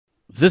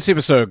This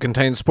episode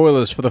contains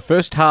spoilers for the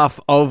first half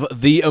of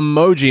the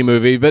Emoji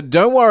Movie, but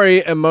don't worry,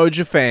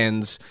 Emoji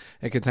fans,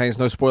 it contains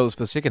no spoilers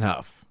for the second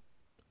half.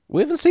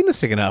 We haven't seen the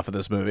second half of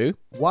this movie.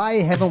 Why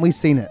haven't we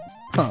seen it?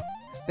 Huh.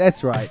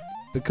 That's right.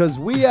 Because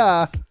we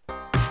are...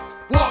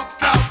 Walk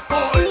out,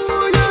 boys!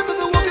 Ooh, yeah, for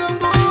the walk out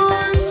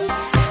boys!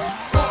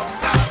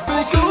 Walk out,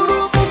 boys! Go to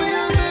a movie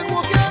and then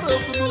walk out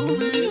of the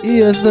movie.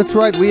 Yes, that's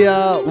right. We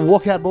are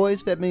Walkout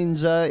Boys. That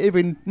means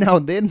every now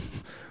and then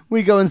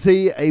we go and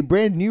see a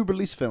brand new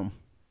release film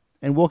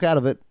and walk out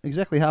of it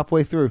exactly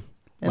halfway through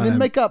and then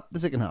make up the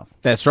second half.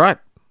 That's right.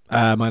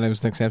 My name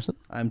is Nick Sampson.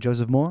 I'm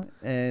Joseph Moore,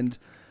 and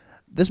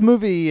this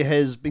movie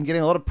has been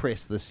getting a lot of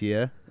press this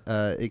year.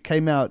 It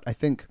came out, I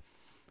think,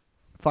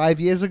 5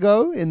 years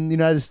ago in the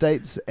United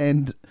States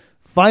and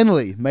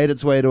finally made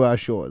its way to our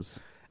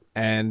shores.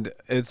 And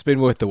it's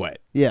been worth the wait.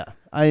 Yeah,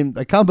 I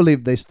can't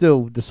believe they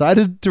still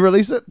decided to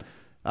release it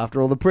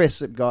after all the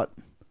press it got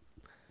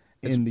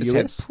in the It's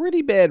US. had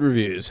pretty bad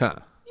reviews, huh?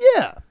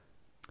 Yeah,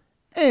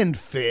 and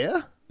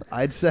fair,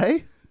 I'd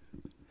say.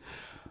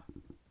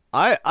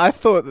 I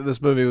thought that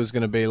this movie was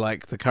going to be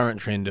like the current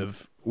trend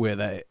of where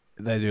they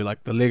do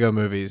like the Lego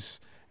movies,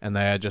 and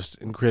they are just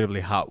incredibly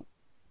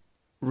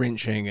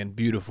heart-wrenching and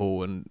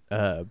beautiful and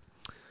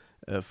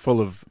full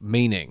of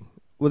meaning.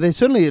 Well, they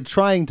certainly are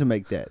trying to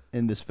make that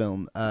in this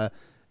film,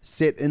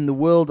 set in the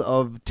world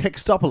of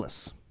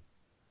Textopolis,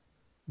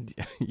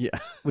 Yeah.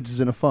 which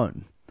is in a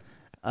phone.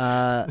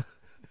 And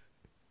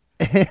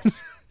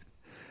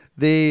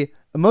the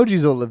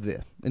emojis all live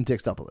there in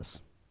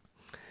Textopolis.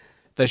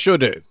 They sure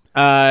do.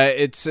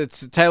 It's a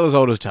tale as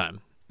old as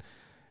time.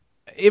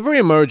 Every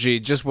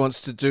emoji just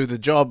wants to do the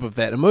job of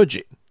that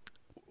emoji.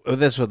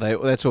 That's all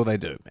they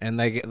do, and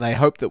they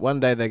hope that one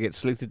day they get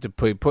selected to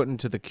be put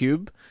into the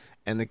cube,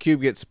 and the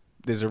cube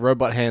there's a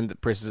robot hand that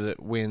presses it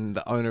when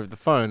the owner of the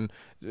phone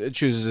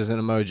chooses as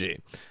an emoji.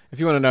 If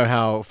you want to know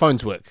how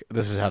phones work,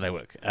 this is how they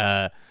work.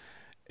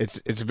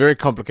 It's very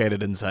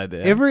complicated inside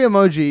there. Every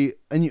emoji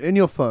in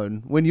your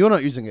phone, when you're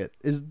not using it,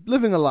 is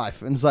living a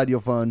life inside your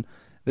phone.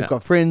 They've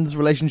got friends,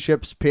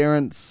 relationships,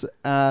 parents,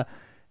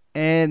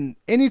 and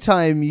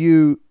anytime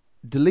you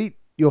delete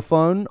your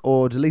phone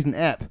or delete an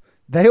app,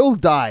 they all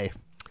die.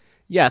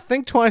 Yeah,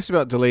 think twice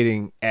about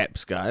deleting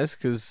apps, guys,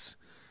 because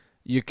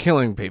you're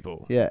killing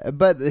people. Yeah,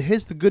 but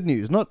here's the good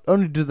news. Not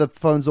only do the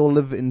phones all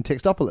live in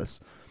Textopolis,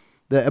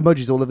 the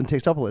emojis all live in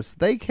Textopolis,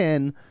 they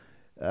can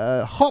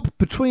hop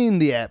between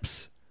the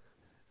apps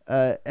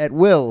at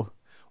will.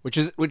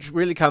 Which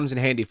really comes in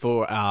handy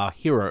for our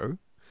hero,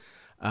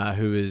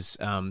 who is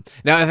now.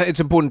 It's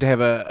important to have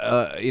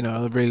a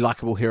really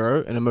likable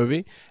hero in a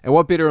movie, and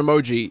what better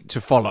emoji to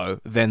follow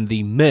than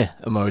the meh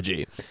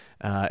emoji,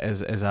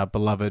 as our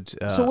beloved.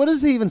 So what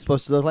is he even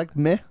supposed to look like?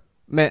 Meh?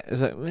 Meh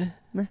is like meh.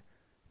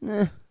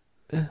 Meh.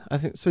 I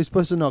think So he's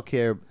supposed to not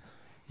care.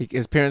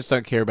 his parents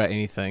don't care about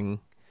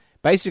anything.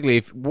 Basically,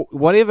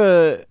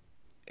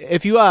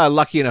 if you are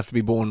lucky enough to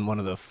be born one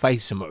of the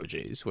face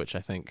emojis, which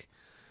I think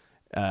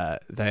they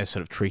are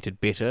sort of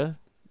treated better.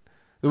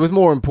 With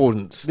more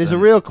importance. There's a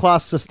real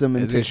class system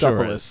in There sure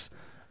Textopolis.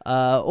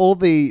 All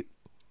the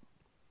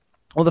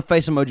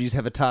face emojis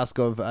have a task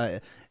of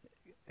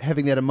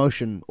having that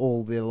emotion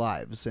all their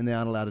lives, and they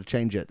aren't allowed to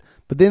change it.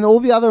 But then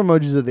all the other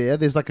emojis are there.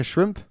 There's like a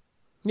shrimp.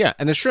 Yeah,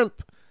 and the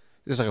shrimp,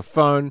 there's like a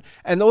phone,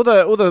 and all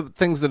the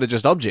things that are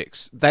just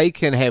objects, they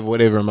can have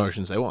whatever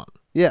emotions they want.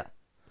 Yeah.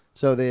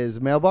 So there's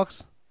a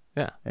mailbox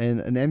Yeah. and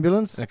an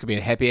ambulance. That could be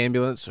a happy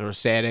ambulance or a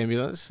sad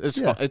ambulance. It's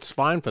Yeah. it's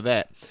fine for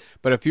that.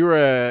 But if you're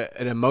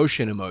an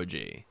emotion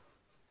emoji,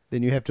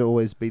 Then you have to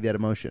always be that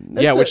emotion.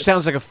 yeah, which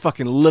sounds like a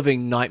fucking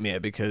living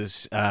nightmare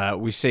because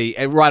we see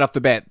right off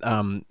the bat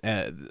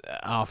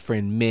our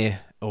friend Meh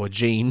or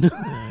Gene,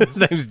 his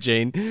name's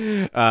Gene.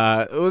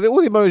 All the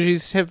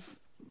emojis have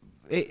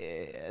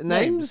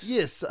names.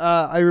 Yes.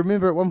 I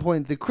remember at one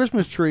point the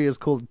Christmas tree is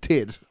called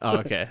Ted. Oh,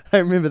 okay. I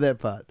remember that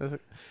part.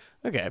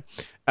 Okay.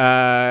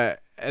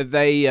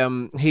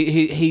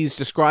 He's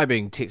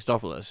describing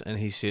Textopolis, and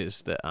he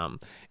says that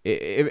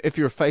if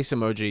you're a face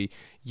emoji,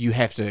 you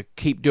have to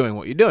keep doing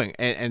what you're doing,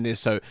 and there's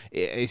so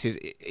he says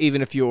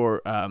even if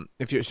you're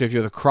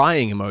the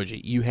crying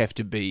emoji, you have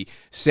to be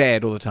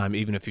sad all the time,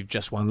 even if you've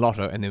just won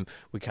lotto. And then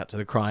we cut to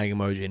the crying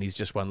emoji, and he's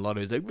just won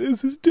lotto. He's like,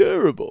 this is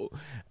terrible.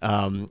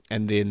 And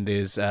then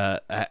there's a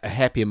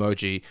happy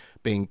emoji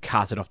being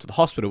carted off to the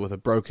hospital with a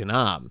broken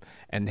arm,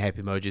 and the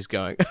happy emoji's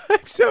going,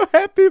 I'm so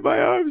happy my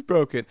arm's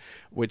broken,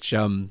 which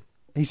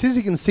He says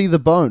he can see the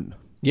bone.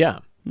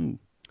 yeah.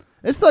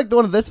 It's like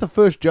that's the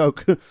first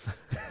joke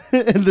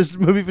in this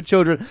movie for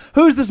children.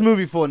 Who's this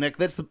movie for, Nick?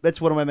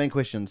 That's one of my main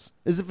questions.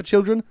 Is it for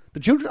children?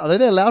 The children, are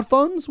they allowed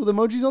phones with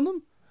emojis on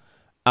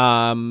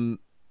them?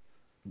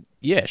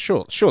 Yeah,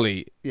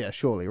 surely. Yeah,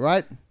 surely,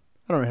 right?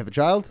 I don't have a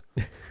child,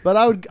 but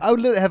I would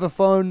let it have a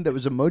phone that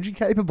was emoji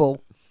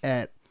capable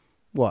at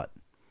what?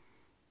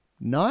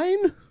 9?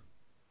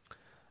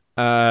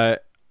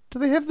 Do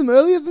they have them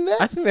earlier than that?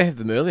 I think they have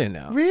them earlier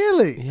now.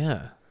 Really?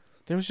 Yeah.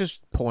 There was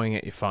just pawing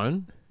at your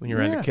phone when you're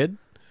around Yeah. a kid.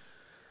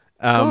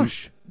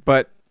 Gosh.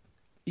 But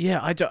yeah,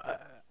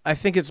 I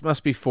think it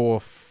must be for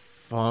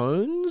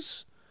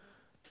phones.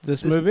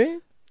 This movie,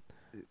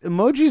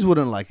 Emojis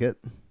wouldn't like it.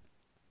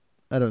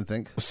 I don't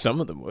think.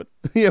 some of them would.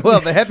 Yeah, well,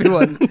 the happy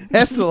one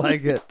has to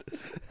like it.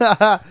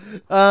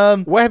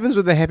 What happens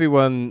with the happy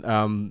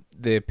one?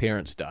 Their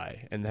parents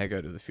die and they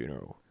go to the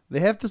funeral, They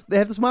have to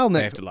smile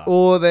next, have to laugh.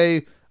 or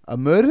they are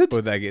murdered.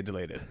 or they get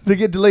deleted. They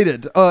get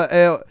deleted.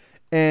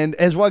 And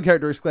as one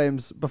character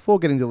exclaims before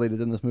getting deleted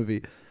in this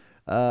movie,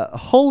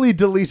 "Holy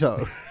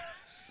Delito!"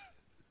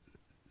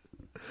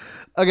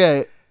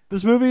 Okay,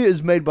 this movie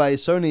is made by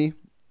Sony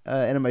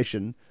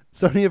Animation.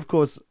 Sony, of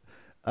course,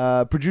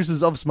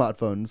 producers of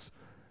smartphones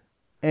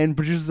and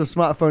producers of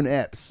smartphone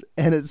apps,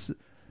 and it's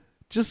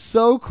just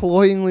so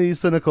cloyingly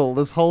cynical.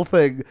 This whole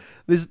thing.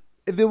 If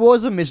there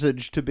was a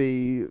message to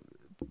be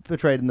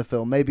portrayed in the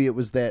film, maybe it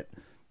was that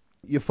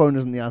your phone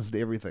isn't the answer to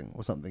everything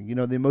or something. You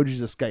know, the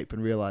emojis escape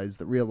and realize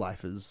that real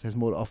life has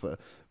more to offer.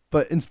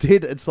 But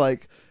instead, it's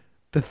like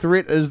the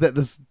threat is that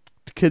this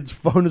kid's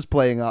phone is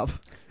playing up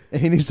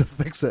and he needs to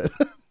fix it.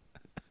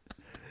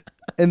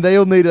 And they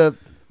all need to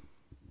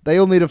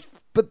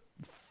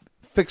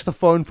fix the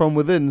phone from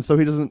within so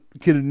he doesn't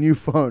get a new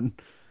phone.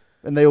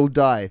 And they all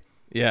die.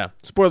 Yeah.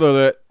 Spoiler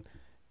alert.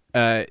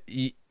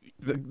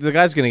 The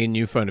guy's going to get a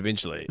new phone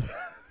eventually.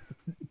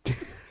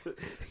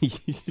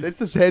 That's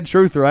the sad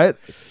truth, right?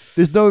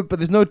 There's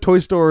no Toy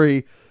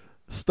Story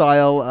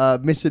style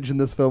message in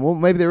this film. Well,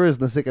 maybe there is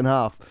in the second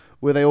half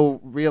where they all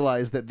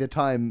realize that their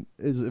time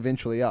is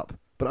eventually up.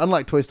 But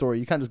unlike Toy Story,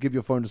 you can't just give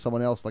your phone to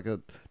someone else like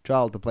a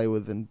child to play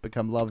with and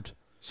become loved.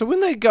 So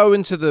when they go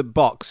into the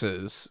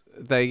boxes,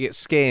 they get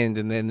scanned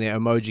and then their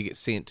emoji gets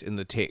sent in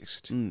the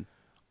text.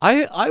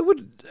 I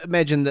would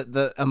imagine that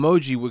the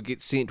emoji would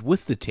get sent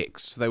with the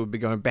text. So they would be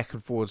going back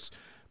and forth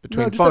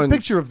between No, just phones. a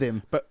picture of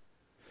them. But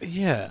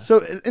yeah. So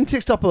in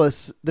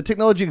Textopolis, the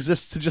technology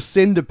exists to just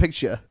send a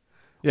picture.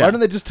 Yeah. Why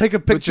don't they just take a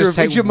But picture just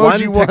of each take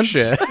emoji one once?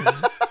 picture,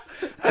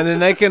 and then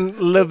they can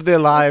live their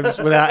lives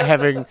without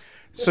having.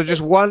 So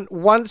just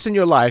once in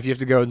your life, you have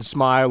to go and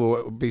smile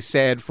or be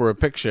sad for a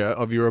picture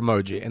of your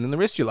emoji, and then the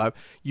rest of your life,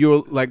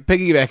 you're like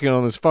piggybacking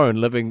on this phone,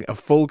 living a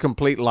full,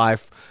 complete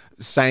life,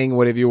 saying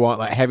whatever you want,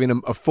 like having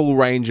a full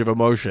range of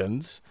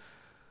emotions.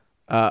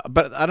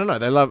 But I don't know.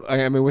 They love.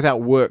 I mean,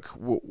 without work,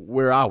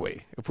 where are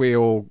we? If we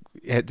all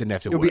didn't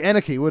have to It would work, be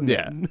anarchy, wouldn't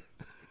Yeah. it?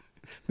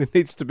 there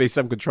needs to be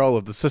some control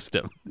of the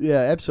system. Yeah,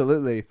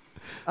 absolutely.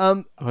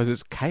 Otherwise,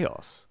 it's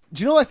chaos.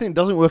 Do you know what I think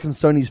doesn't work in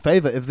Sony's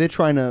favor if they're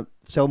trying to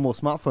sell more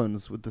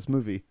smartphones with this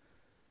movie?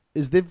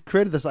 Is they've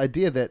created this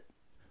idea that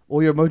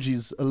all your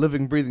emojis are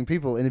living, breathing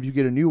people, and if you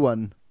get a new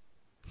one,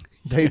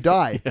 they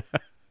die.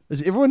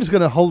 Is everyone just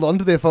going to hold on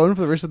to their phone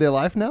for the rest of their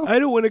life now? I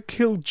don't want to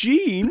kill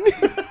Gene.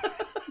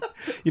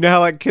 You know how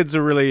like kids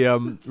are really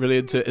really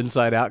into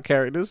Inside Out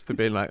characters? They're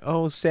being like,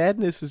 "Oh,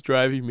 sadness is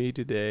driving me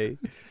today."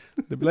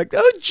 They'd be like,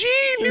 "Oh,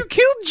 Gene, you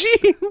killed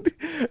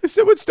Gene.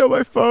 Someone stole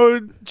my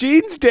phone.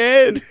 Gene's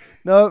dead.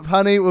 No,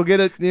 honey, we'll get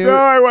it new. No,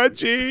 I want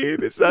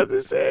Gene. It's not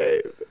the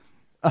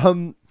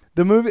same."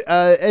 The movie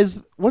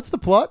what's the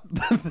plot?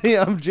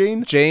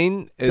 Gene.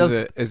 Gene is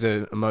Does- is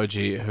an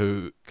emoji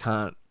who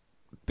can't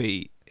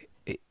be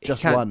he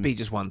Just can't one. be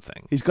just one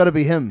thing. He's got to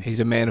be him. He's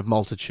a man of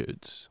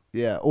multitudes.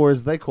 Yeah, or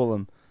as they call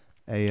him,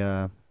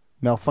 a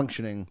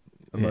malfunctioning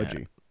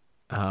emoji.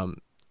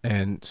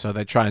 And so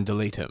they try and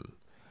delete him,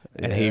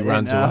 and he Yeah,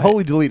 runs away.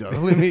 Holy Delito.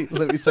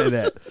 let me say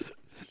that.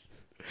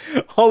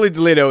 Holy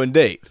Toledo,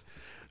 indeed.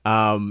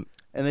 And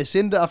they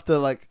send after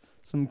like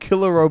some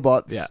killer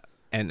robots. Yeah,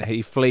 and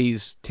he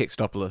flees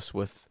Textopolis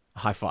with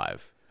High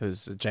Five,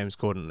 who's James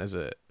Corden as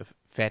a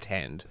fat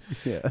hand.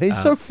 Yeah, he's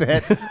so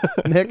fat,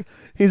 Nick.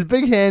 He's a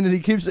big hand and he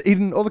keeps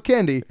eating all the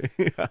candy.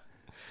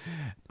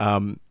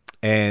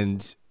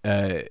 And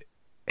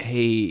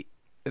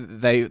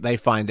they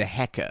find a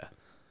hacker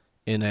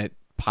in a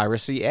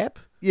piracy app.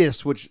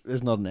 Yes, which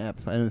is not an app.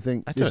 I don't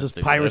think. I don't It's just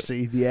think so.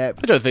 piracy, the app.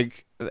 I don't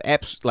think the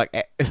apps like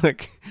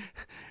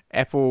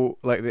Apple,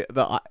 like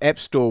the App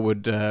Store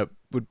would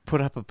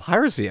put up a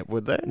piracy app,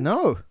 would they?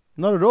 No,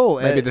 not at all.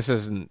 Maybe this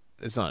isn't.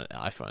 It's not an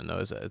iPhone though,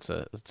 is it? It's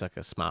like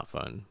a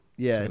smartphone.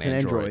 Yeah, like it's an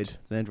Android.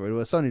 It's an Android.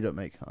 Well, Sony don't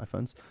make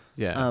iPhones.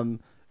 Yeah.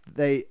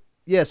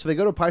 So they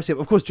go to a piracy app.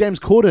 Of course, James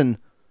Corden.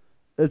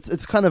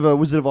 It's kind of a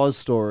Wizard of Oz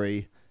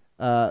story.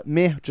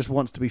 Meh just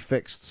wants to be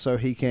fixed so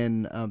he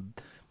can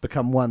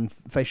become one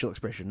facial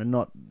expression and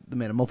not the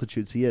man of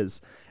multitudes he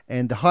is.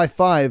 And the High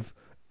Five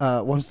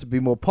wants to be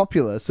more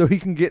popular so he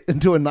can get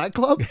into a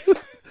nightclub.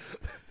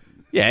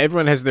 Yeah,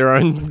 everyone has their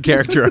own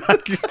character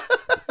arc.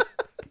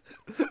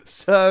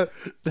 So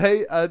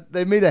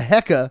they meet a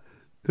hacker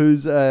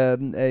who's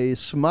a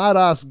smart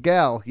ass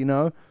gal. You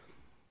know,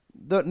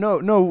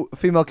 no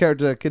female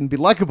character can be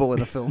likable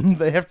in a film.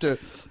 They have to.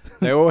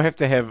 They all have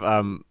to have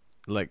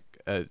like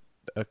a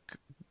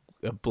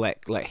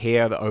black like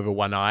hair that over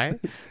one eye.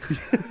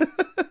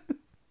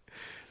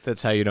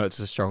 That's how you know it's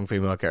a strong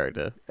female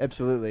character.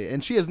 Absolutely,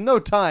 and she has no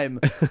time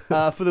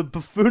for the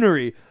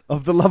buffoonery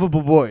of the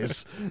lovable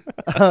boys.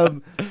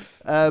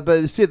 But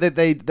instead,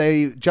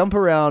 they jump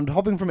around,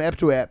 hopping from app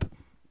to app.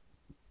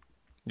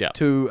 Yeah.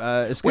 To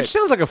escape. Which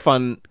sounds like a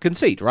fun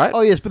conceit, right?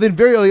 Oh yes, but then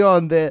very early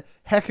on, their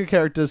hacker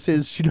character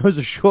says she knows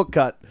a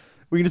shortcut.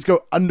 We can just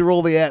go under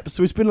all the apps.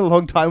 So we spend a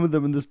long time with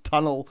them in this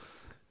tunnel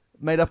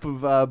made up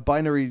of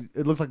binary.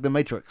 It looks like the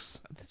Matrix.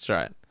 That's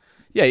right.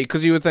 Yeah,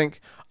 because you would think,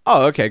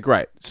 oh, okay,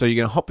 great. So you're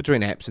going to hop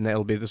between apps, and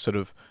that'll be the sort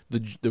of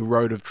the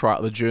road of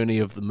trial, the journey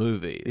of the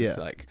movie. It's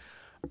Yeah. like,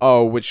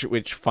 oh, which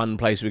fun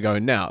place we go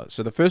now?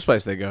 So the first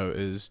place they go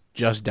is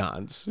Just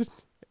Dance,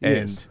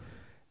 and Yes.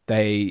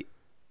 they,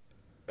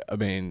 I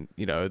mean,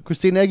 you know,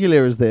 Christina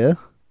Aguilera is there.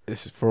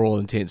 this is for all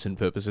intents and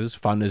purposes,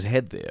 fun is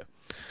had there.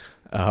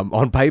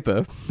 On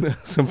paper,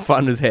 some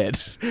fun is had.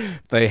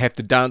 They have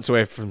to dance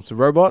away from some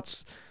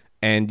robots,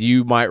 and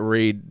you might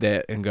read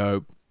that and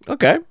go,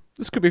 okay,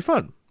 this could be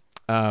fun.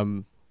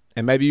 And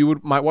maybe you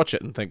might watch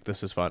it and think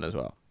this is fun as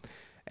well.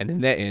 And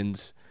then that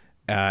ends,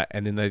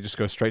 and then they just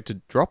go straight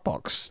to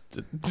Dropbox.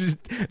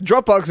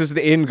 Dropbox is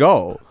the end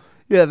goal.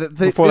 Yeah,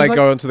 Before there's they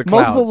go onto the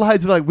cloud. multiple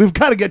lines of like, we've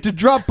got to get to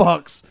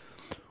Dropbox.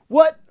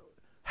 What?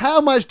 How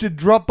much did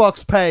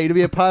Dropbox pay to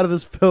be a part of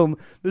this film?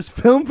 This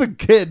film for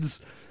kids.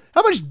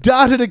 How much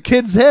data do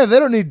kids have? They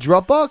don't need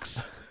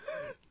Dropbox.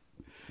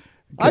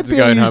 I Kids are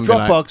barely going use home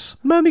tonight. Dropbox.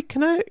 Mommy,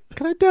 can I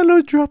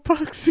download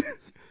Dropbox?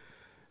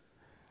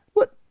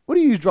 What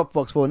do you use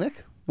Dropbox for,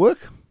 Nick? Work?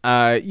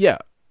 Yeah.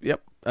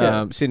 Yep.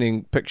 Yeah.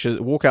 Sending pictures,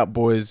 Walkout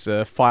Boys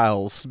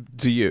files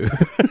to you.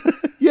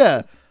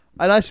 Yeah.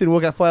 And I send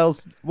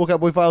Walkout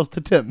Boy files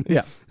to Tim.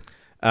 Yeah.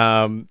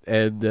 And,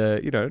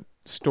 you know,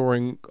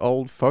 storing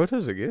old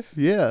photos, I guess.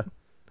 Yeah.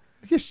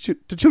 I guess do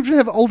children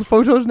have old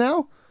photos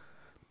now?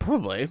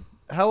 Probably.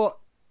 How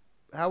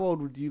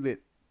old would you let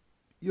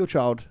your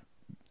child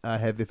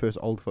have their first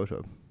old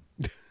photo?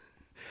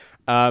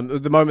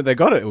 The moment they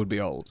got it, it would be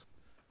old.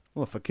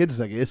 Well, for kids,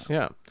 I guess.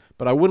 Yeah.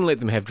 But I wouldn't let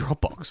them have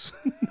Dropbox.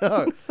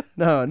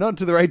 No, not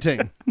until they're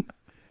 18.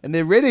 And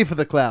they're ready for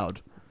the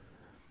cloud.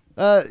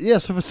 Yeah,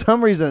 so for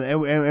some reason,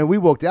 and we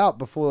walked out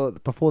before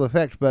the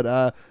fact,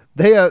 but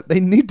they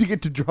need to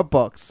get to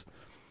Dropbox.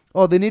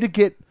 Oh, they need to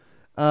get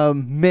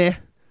Meh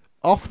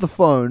off the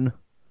phone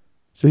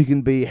so he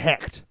can be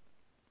hacked.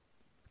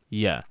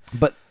 Yeah.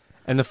 But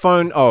And the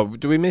phone, oh,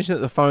 do we mention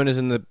that the phone is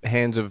in the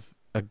hands of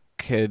a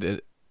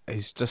kid?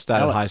 He's just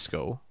started Alex. high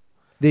school.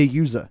 their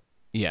user,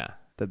 Yeah.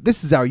 that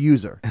this is our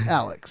user,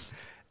 Alex.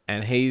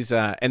 And he's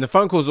and the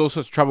phone cause all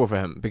sorts of trouble for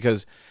him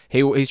because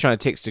he's trying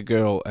to text a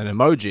girl an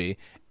emoji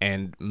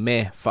and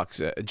Gene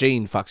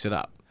fucks it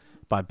up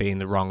by being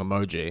the wrong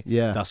emoji,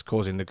 Yeah. thus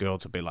causing the girl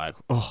to be like,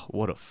 oh,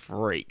 what a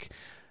freak.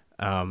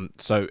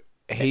 So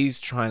he's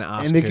trying to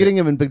ask And they're her, getting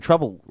him in big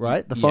trouble,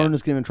 right? The phone Yeah.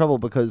 is getting him in trouble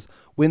because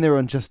when they're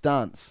on Just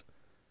Dance,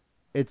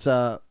 it's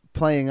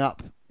playing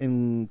up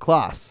in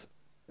class.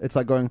 It's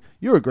like going,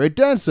 "You're a great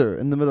dancer"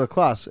 in the middle of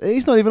class.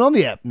 He's not even on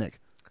the app, Nick.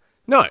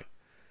 no.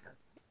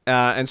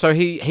 And so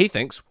he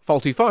thinks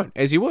faulty phone,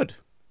 as you would,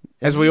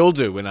 as we all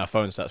do when our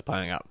phone starts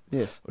playing up.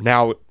 Yes.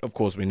 Now, of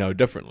course, we know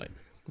differently.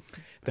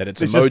 That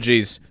it's It's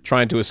emojis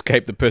trying to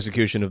escape the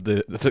persecution of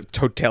the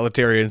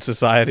totalitarian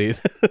society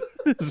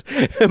that's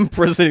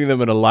imprisoning them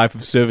in a life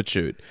of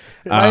servitude.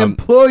 I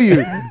implore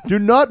you, do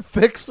not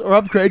fix or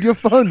upgrade your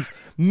phones.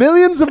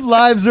 Millions of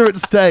lives are at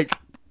stake.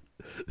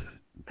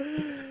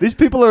 These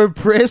people are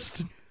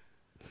oppressed,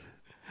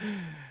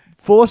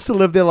 forced to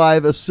live their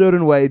life a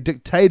certain way,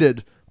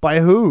 dictated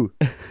by who?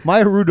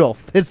 Maya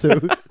Rudolph. That's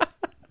who.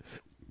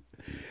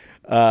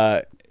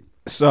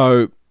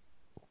 So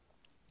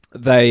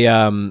they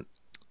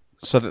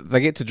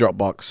get to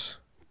Dropbox,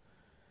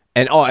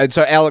 and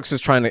so Alex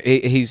is trying to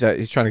he's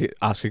trying to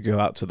ask a girl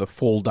out to the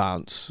fall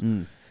dance,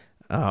 and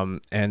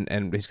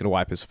he's going to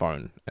wipe his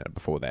phone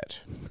before that.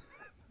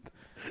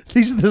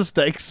 These are the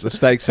stakes. The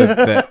stakes are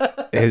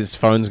that his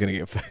phone's going to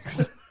get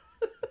fixed.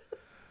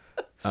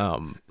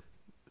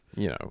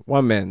 You know,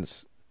 one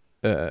man's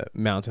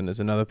mountain is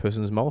another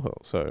person's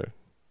molehill. So,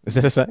 is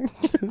that a saying?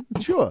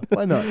 Sure,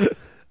 why not?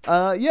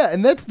 Yeah,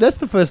 and that's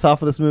the first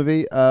half of this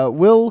movie.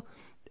 Will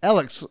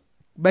Alex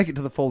make it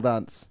to the full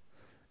dance?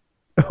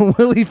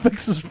 Will he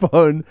fix his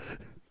phone?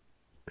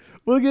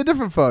 Will he get a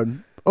different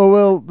phone? Or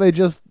will they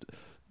just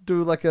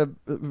do like a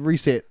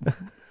reset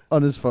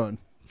on his phone?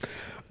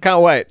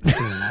 Can't wait.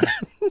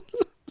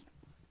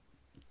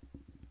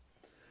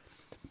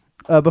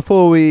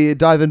 Before we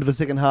dive into the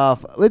second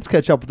half, let's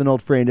catch up with an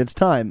old friend. It's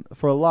time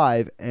for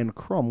Alive and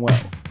Cromwell.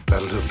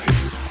 That'll do,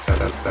 Pete.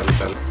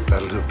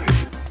 That'll do,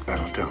 Pete.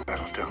 That'll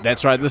do.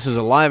 That's right. This is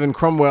Alive in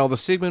Cromwell, the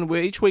segment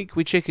where each week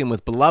we check in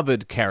with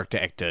beloved character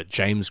actor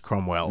James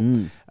Cromwell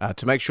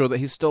to make sure that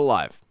he's still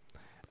alive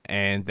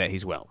and that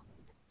he's well.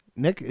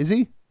 Nick, is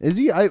he? Is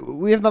he?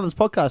 We haven't done this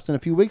podcast in a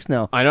few weeks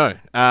now. I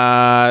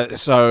know.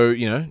 So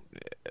you know,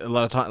 a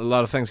lot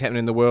of things happening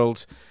in the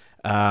world.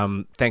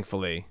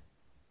 Thankfully,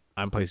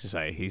 I'm pleased to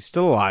say he's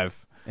still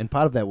alive And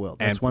part of that world.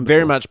 That's and wonderful.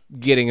 very much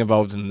getting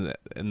involved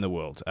in the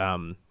world.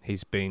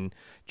 He's been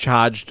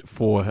charged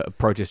for a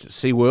protest at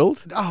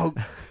SeaWorld. Oh,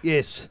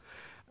 yes.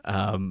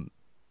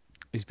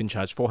 He's been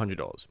charged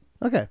 $400.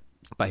 Okay.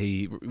 But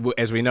he,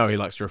 as we know, he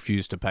likes to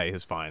refuse to pay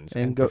his fines.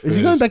 And go, is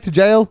he going back to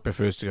jail?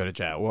 Prefers to go to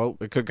jail. Well,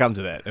 it could come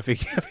to that if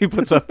he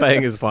puts off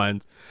paying his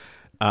fines.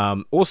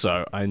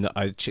 Also,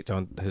 I checked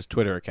on his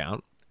Twitter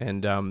account,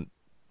 And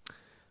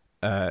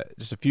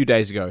just a few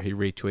days ago, he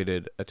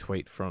retweeted a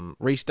tweet from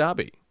Rhys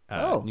Darby,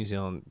 New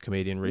Zealand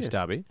comedian Rhys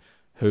Darby,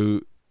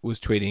 who was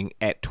tweeting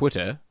at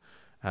Twitter,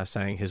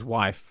 saying his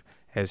wife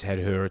has had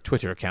her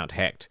Twitter account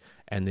hacked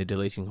and they're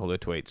deleting all her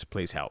tweets.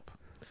 Please help.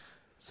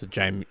 So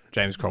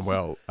James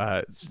Cromwell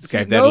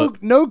gave that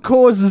no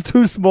cause is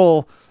too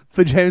small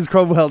for James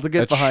Cromwell to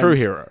get a behind. true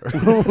hero.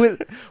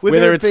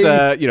 Whether it's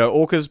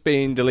Orca's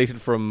being deleted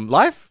from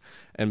life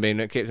and being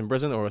kept in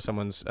prison, or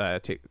someone's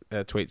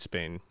tweets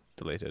being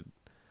deleted,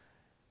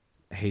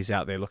 he's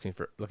out there looking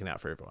out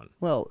for everyone.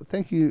 Well,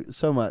 thank you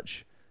so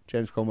much,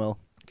 James Cromwell.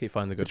 Keep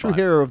finding the good True fight.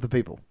 hero of the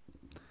people.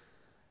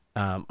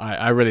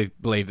 I really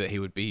believe that he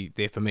would be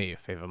there for me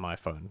if ever my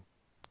phone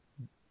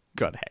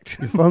got hacked.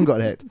 Your phone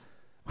got hacked.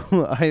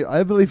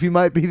 I believe he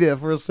might be there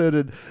for a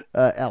certain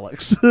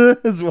Alex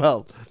as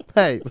well.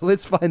 Hey,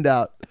 let's find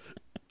out.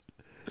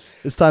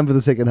 It's time for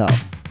the second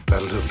half.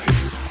 That'll do,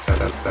 Pete.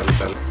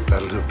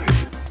 That'll do,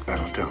 Pete.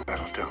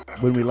 That'll do.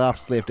 When we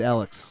left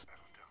Alex,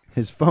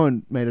 his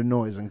phone made a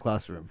noise in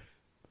classroom,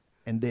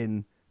 and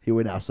then he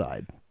went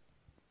outside.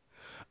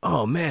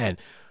 Oh man,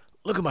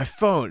 look at my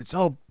phone. It's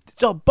all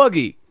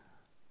buggy.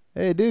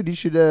 Hey, dude, you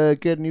should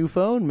get a new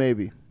phone,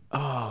 maybe.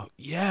 Oh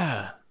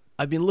yeah,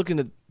 I've been looking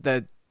at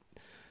that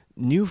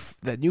new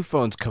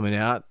phone's coming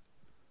out.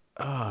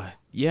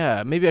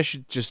 Yeah, maybe I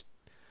should just.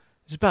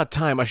 It's about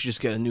time I should just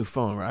get a new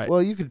phone, right?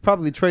 Well, you could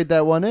probably trade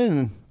that one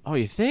in. Oh,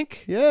 you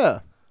think? Yeah.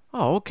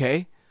 Oh,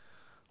 okay.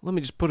 Let me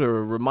just put a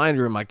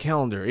reminder in my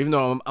calendar, even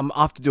though I'm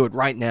off to do it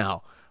right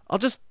now. I'll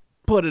just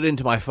put it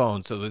into my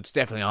phone so that it's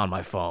definitely on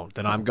my phone.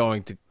 Then I'm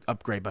going to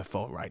upgrade my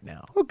phone right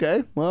now.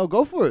 Okay, well,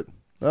 go for it.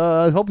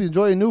 I hope you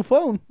enjoy your new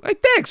phone. Hey,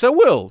 thanks, I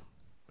will.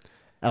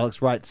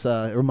 Alex writes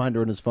a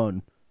reminder on his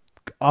phone.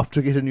 Off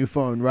to get a new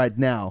phone right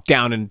now.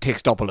 Down in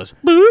Textopolis.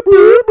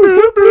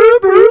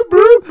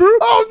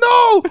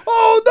 Oh no!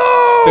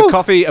 Oh no! The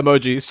coffee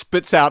emoji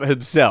spits out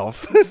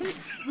himself.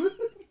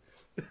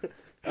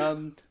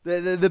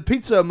 The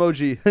pizza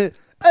emoji.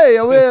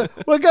 Hey,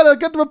 we're gonna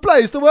get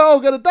replaced. We're all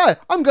gonna die.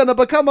 I'm gonna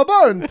become a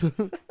burnt.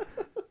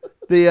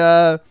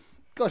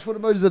 Gosh, what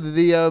emojis are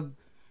there?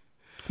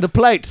 The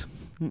plate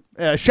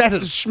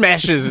shattered.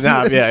 Smashes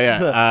up.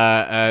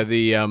 Yeah.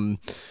 The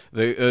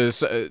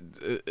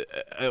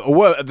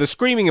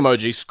screaming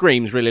emoji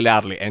screams really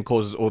loudly and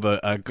causes all the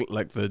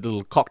the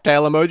little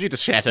cocktail emoji to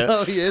shatter.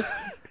 Oh yes.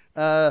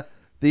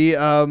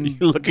 You're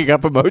looking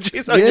up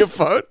emojis on yes, your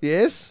phone.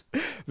 Yes.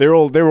 They're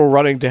all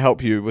running to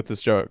help you with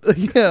this joke.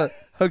 Yeah.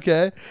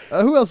 Okay.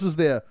 Who else is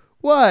there?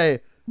 Why?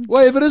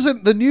 If it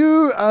isn't the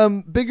new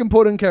big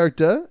important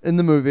character in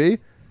the movie,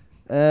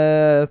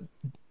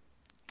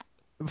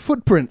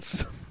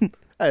 Footprints.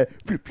 Flip,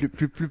 flip, flip,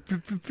 flip, flip,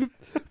 flip, flip, flip,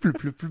 flip,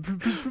 flip,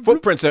 flip, flip.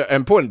 Footprints are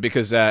important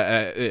because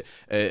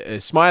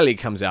Smiley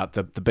comes out,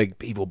 the big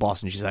evil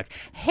boss, and she's like,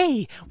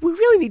 "Hey, we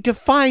really need to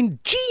find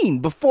Gene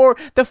before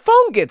the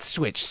phone gets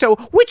switched. So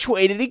which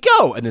way did he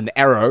go?" And then the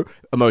arrow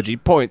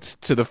emoji points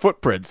to the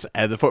footprints,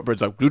 and the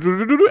footprints are like,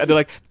 "Doo-doo-doo-doo-doo," and they're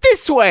like,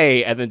 "This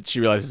way." And then she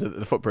realizes that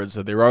the footprints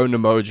are their own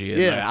emoji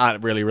and they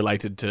aren't really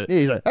related to. Yeah,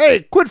 he's like,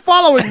 "Hey, quit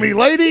following me,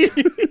 lady."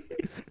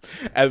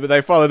 And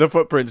they follow the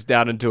footprints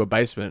down into a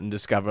basement and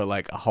discover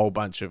like a whole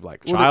bunch of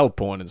like child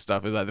porn and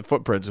stuff. It's like the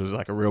footprints was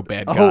like a real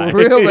bad guy. Oh,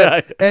 real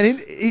bad. Yeah. And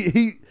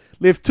he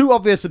left too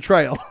obvious a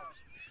trail.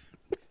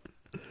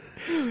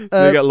 They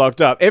got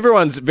locked up.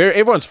 Everyone's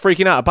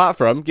freaking out. Apart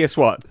from, guess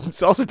what?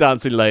 Salsa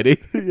dancing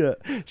lady. Yeah.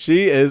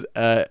 She is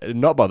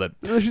not bothered.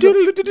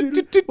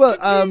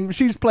 Well,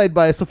 she's played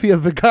by Sofia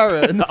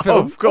Vergara in the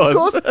film. Of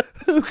course.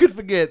 Who could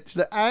forget?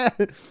 She's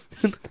like,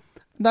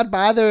 not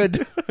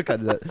bothered. I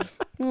can't do that.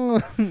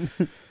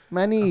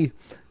 Money.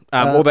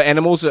 All the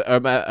animals are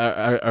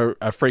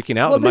freaking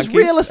out. Well, the there's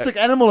monkeys. realistic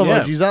animal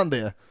yeah. emojis, aren't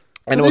there?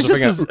 Animals are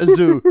there's freaking just a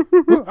zoo.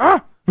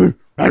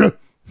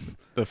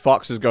 The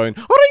fox is going,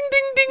 oh,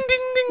 ding, ding,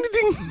 ding, ding,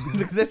 ding, ding.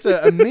 Look, that's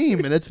a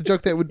meme, and it's a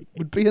joke that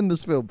would be in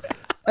this film.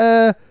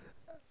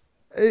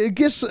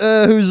 Guess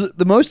who's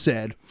the most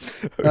sad?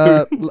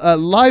 A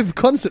live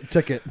concert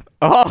ticket.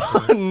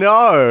 Oh,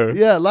 no.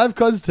 Yeah, live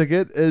concert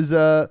ticket is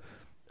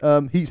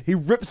he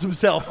rips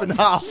himself in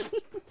half.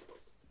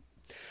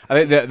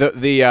 I think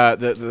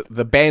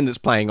the band that's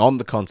playing on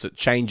the concert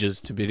changes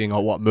depending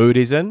on what mood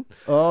he's in.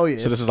 Oh yeah.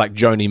 So this is like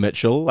Joni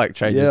Mitchell, like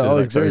changes Yeah, to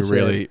like very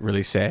really,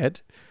 really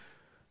sad.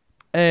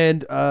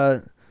 And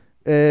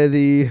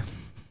the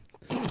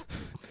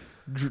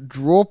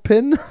draw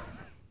pin,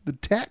 the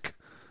tack,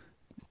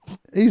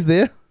 he's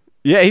there.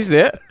 Yeah, he's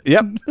there.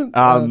 Yep.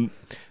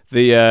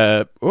 There's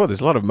a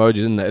lot of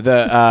emojis in there.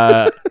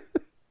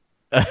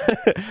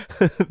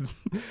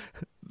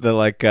 The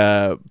like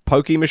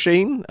pokey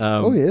machine.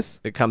 Oh yes.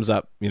 It comes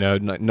up,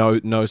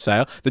 no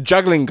sale. The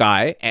juggling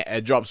guy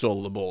drops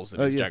all the balls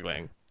that he's yes.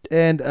 juggling.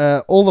 And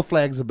all the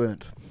flags are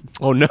burnt.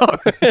 Oh no,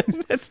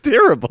 that's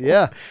terrible.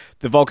 Yeah.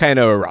 The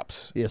volcano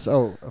erupts. Yes.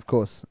 Oh, of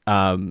course.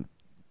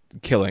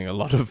 Killing a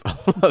lot of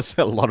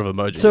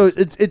emojis. So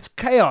it's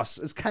chaos.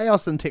 It's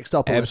chaos in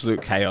Textopolis.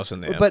 Absolute chaos in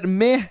there. But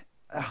Meh,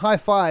 High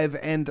Five,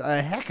 and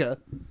Hacker,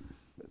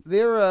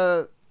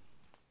 they're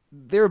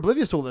they're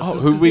oblivious to all this. Oh,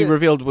 'cause who we they're-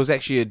 revealed was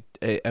actually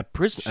a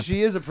prisoner.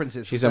 She is a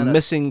princess. She's we a found out.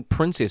 missing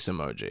princess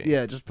emoji.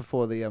 Yeah, just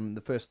before the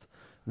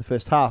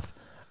first half.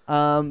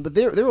 But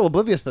they're all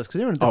oblivious to this because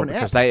they're in a Oh,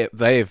 different because app.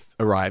 they've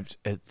arrived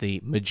at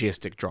the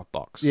majestic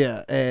Dropbox.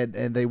 Yeah,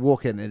 and they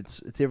walk in. And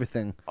it's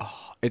everything.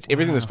 Oh, it's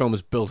everything this film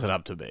has built it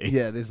up to be.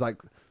 Yeah, there's like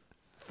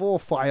 4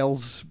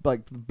 files,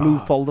 like blue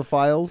folder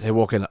files. They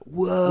walk in like,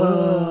 whoa,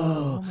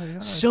 Oh my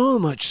God. so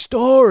much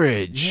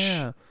storage.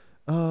 Yeah.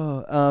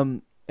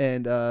 And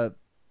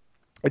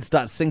it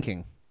starts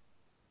sinking.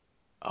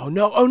 Oh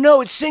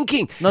no, it's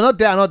sinking. No, not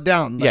down.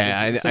 Like,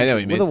 Yeah, it's I know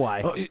what you sinking mean. With a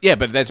Y. Oh, yeah,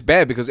 but that's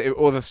bad because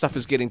all the stuff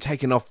is getting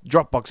taken off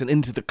Dropbox and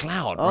into the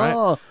cloud, right?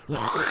 Oh,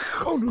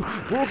 Oh no,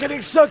 we're all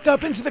getting sucked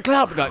up into the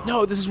cloud. We're like,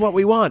 no, this is what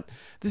we want.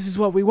 This is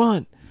what we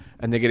want.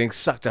 And they're getting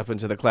sucked up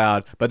into the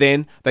cloud, but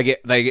then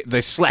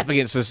they slap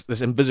against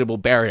this invisible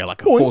barrier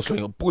like a force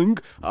ring, boing.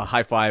 A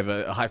high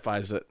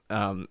fives it,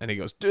 and he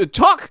goes,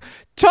 talk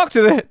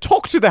to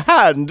the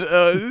hand.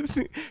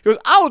 He goes,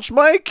 ouch,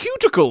 my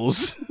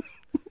cuticles.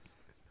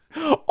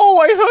 Oh,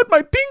 I hurt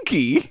my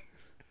pinky.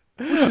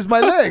 which is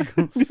my leg.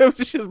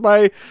 Which is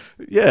my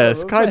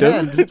yes, my kind of.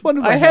 hand. It's one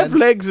of my I have hands.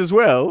 legs as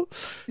well.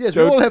 Yes,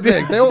 So- we all have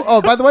legs.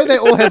 By the way, they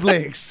all have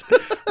legs.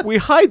 We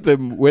hide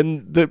them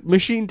when the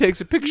machine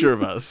takes a picture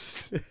of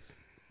us.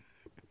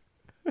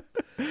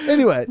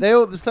 Anyway, they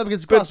all start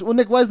against glass. Well,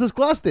 Nick, why is this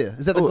glass there?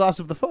 Is that the glass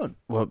of the phone?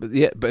 Well, but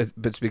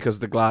it's because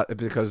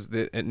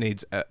it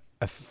needs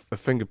a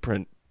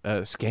fingerprint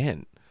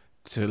scan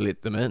to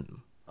let them in.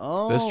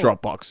 Oh, This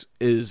Dropbox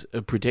is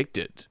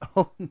protected.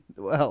 Oh,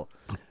 well,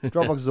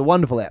 Dropbox is a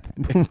wonderful app.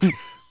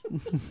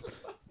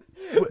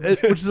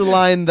 Which is a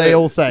line they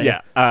all say.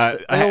 Yeah.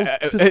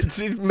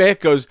 Mac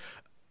goes,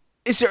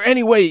 is there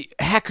any way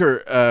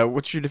hacker?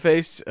 What's your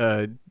face?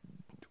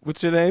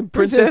 What's her name?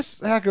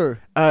 Princess. Hacker.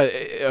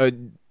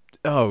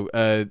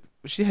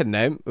 She had a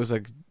name. It was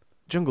like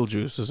Jungle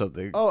Juice or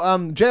something. Oh,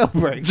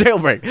 Jailbreak.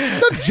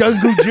 Jailbreak.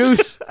 Jungle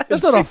Juice.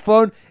 That's not a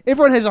phone.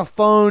 Everyone has a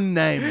phone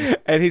name.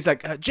 And he's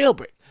like,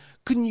 Jailbreak,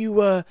 couldn't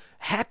you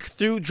hack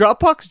through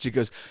Dropbox? And she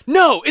goes,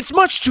 no, it's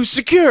much too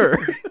secure.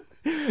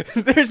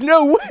 There's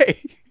no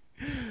way.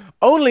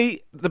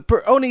 Only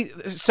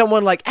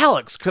someone like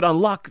Alex could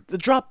unlock the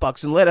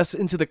Dropbox and let us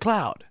into the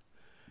cloud.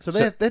 So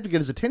they have to get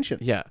his attention.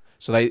 Yeah.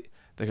 So they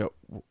go,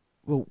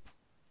 well,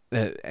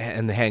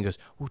 and the hand goes,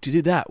 well, to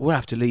do that, we'll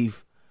have to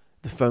leave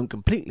the phone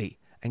completely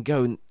and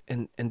go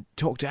and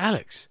talk to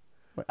Alex.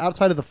 Wait,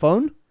 outside of the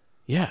phone?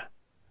 Yeah.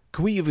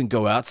 Can we even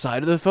go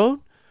outside of the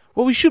phone?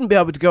 Well, we shouldn't be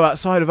able to go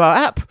outside of our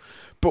app,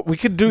 but we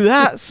could do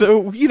that.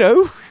 So,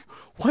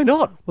 why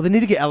not? Well, they need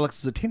to get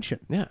Alex's attention.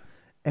 Yeah.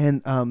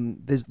 And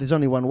there's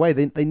only one way.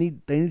 They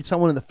need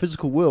someone in the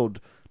physical world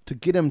to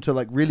get him to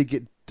like really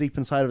get deep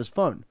inside of his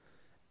phone.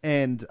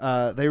 And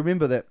they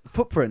remember that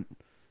Footprint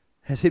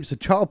has heaps of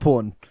child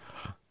porn.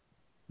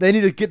 They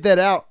need to get that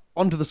out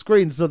onto the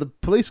screen so the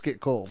police get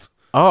called.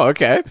 Oh,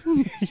 okay.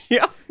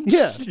 Yeah.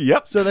 Yeah.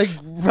 Yep. So they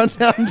run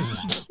down.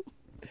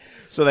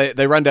 So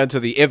they run down to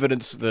the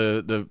evidence,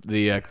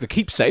 the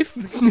keep safe,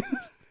 which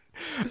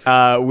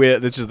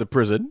is the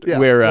prison Yeah,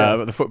 where yeah.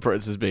 the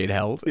Footprints is being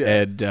held,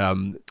 Yeah.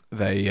 and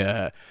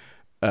they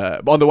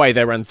on the way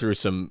they run through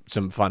some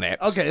fun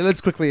apps. Okay,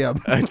 let's quickly.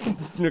 Okay, I'm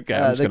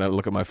just they- gonna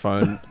look at my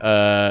phone.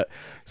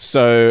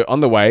 So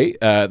on the way,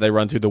 they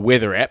run through the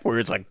weather app where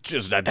it's like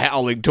just a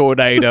howling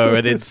tornado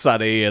and then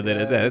sunny and then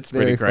it's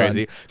pretty very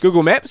crazy.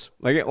 Google Maps,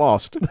 they get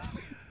lost.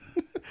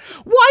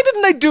 Why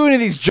didn't they do any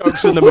of these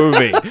jokes in the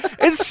movie?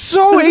 It's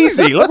so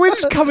easy. Like we're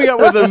just coming up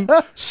with them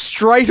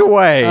straight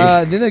away.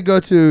 Then they go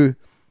to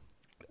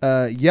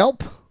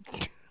Yelp,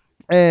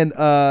 and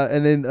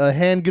then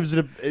hand gives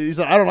it a. He's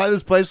like, I don't like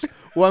this place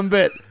one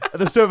bit.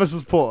 The service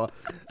is poor.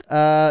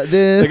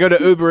 Then They go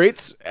to Uber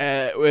Eats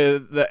where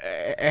the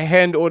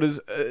hand orders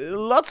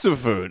lots of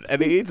food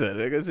and he eats it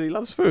because he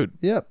loves food.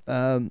 Yep.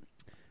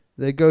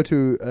 They go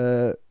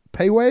to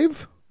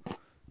Paywave,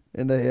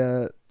 and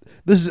they.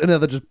 This is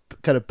another just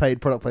kind of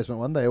paid product placement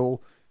one. They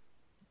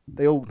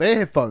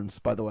have phones,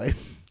 by the way,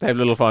 They have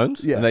little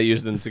phones Yeah. and they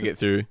use them to get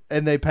through.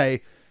 and they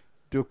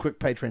do a quick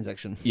pay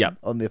transaction. Yep.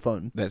 On their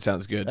phone, That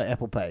sounds good.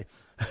 Apple Pay.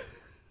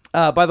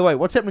 By the way,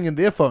 what's happening in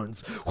their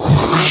phones?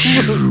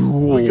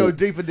 We go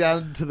deeper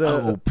down into the.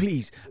 Oh,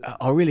 please.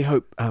 I really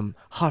hope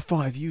High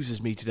Five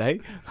uses me today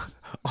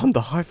on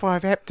the High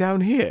Five app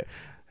down here.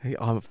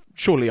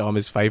 Surely I'm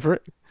his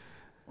favourite.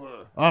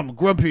 I'm a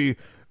grumpy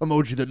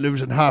emoji that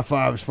lives in High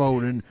Five's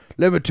phone, and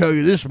let me tell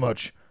you this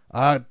much.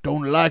 I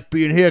don't like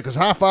being here because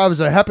High Five is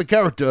a happy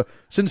character.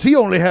 Since he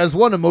only has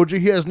one emoji,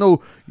 he has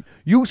no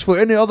use for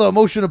any other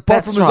emotion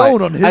apart from his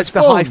own on his As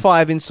phone. the High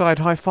Five inside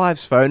High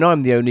Five's phone,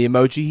 I'm the only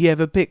emoji he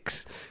ever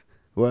picks.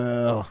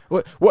 Well,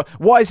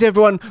 Why is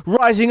everyone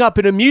rising up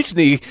in a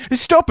mutiny?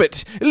 Stop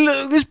it!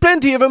 There's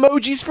plenty of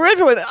emojis for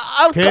everyone.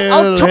 I'll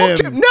Kill talk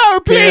to him. him. No,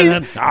 please.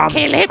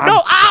 Kill him. No,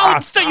 ow!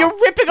 You're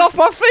ripping off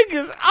my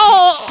fingers.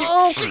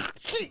 Oh.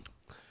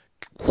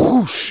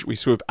 whoosh, we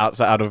swoop out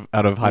of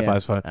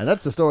Hi-Fi's phone. And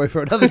that's a story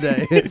for another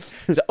day. He's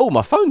like, oh,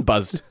 my phone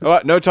buzzed. All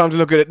right, no time to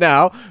look at it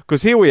now,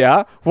 because here we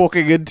are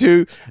walking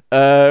into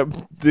the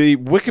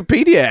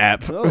Wikipedia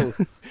app. Oh.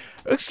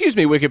 Excuse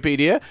me,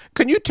 Wikipedia.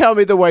 Can you tell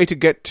me the way to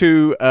get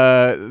to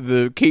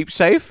the Keep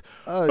Safe?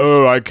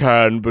 Oh, I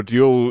can, but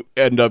you'll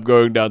end up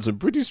going down some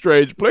pretty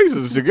strange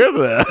places to get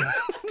there.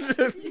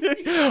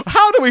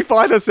 How do we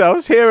find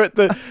ourselves here at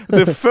the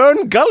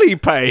Fern Gully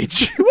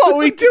page? What are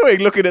we doing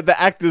looking at the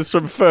actors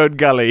from Fern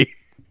Gully?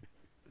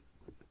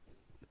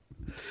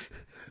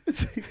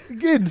 It's,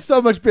 again,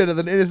 so much better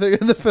than anything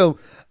in the film.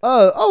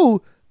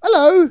 Oh,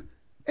 hello.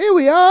 Here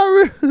we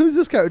are. Who's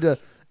this character?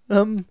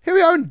 Here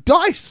we are in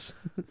Dice.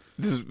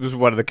 This is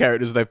one of the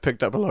characters they've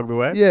picked up along the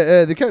way.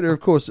 Yeah, the character, of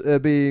course,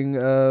 being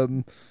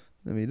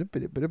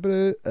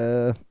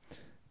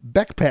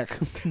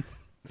Backpack.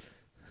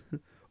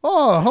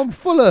 Oh, I'm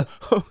full of.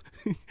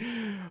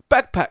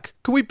 Backpack,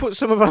 can we put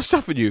some of our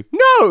stuff in you?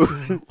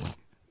 No!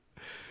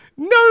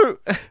 No!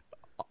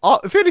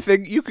 If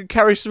anything, you can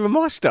carry some of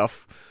my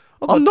stuff.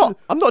 I'm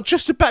not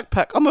just a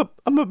backpack. I'm a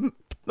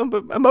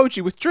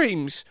emoji with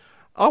dreams.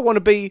 I want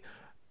to be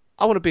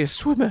a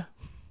swimmer.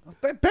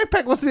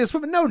 Backpack wants to be a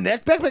swimmer. No,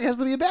 Nick. Backpack has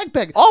to be a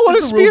backpack. I want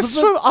That's to the be a rules of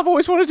swimmer. I've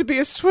always wanted to be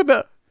a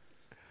swimmer.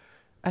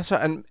 As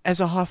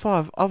a high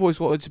five, I've always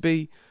wanted to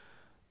be,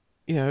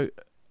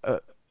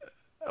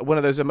 one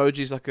of those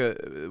emojis like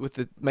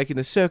making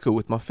the circle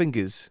with my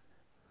fingers.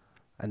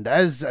 And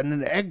as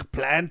an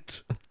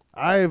eggplant,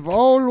 I've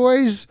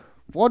always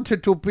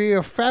wanted to be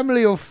a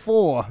family of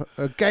 4,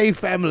 a gay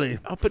family.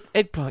 Oh, but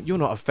eggplant, you're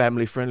not a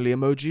family-friendly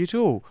emoji at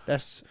all.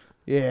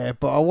 Yeah,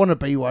 but I want to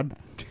be one.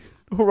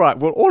 All right.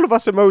 Well, all of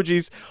us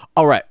emojis.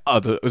 All right. All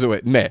of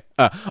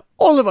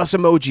us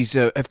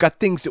emojis have got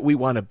things that we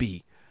want to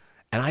be,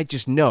 and I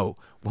just know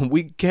when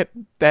we get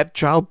that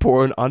child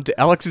porn onto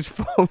Alex's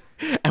phone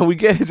and we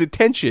get his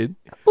attention.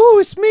 Oh,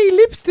 it's me,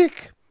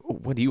 lipstick.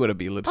 What do you want to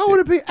be, lipstick? I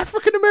want to be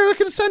African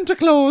American Santa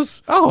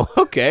Claus. Oh,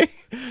 okay.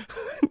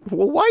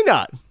 Well, why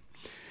not?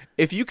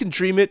 If you can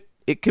dream it,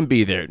 it can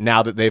be there.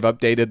 Now that they've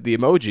updated the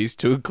emojis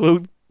to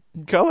include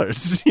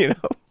colors, Will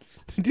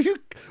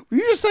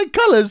you just say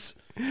colors?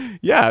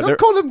 Yeah. Don't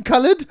call them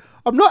colored.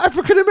 I'm not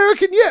African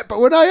American yet, but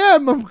when I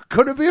am, I'm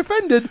gonna be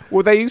offended.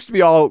 Well, they used to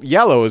be all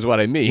yellow, is what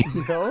I mean.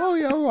 Oh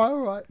yeah, all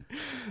right.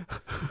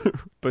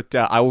 But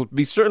I will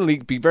certainly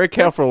be very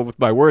careful with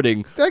my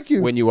wording. Thank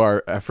you. When you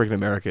are African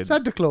American.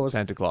 Santa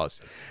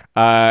Claus.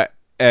 Right.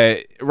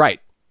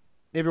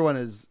 Everyone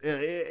is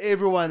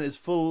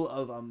full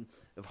of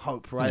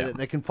hope, right? Yeah. That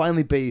they can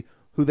finally be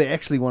who they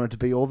actually wanted to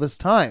be all this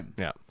time.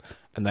 Yeah.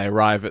 And they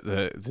arrive at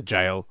the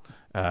jail,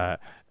 and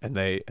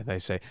they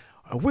say,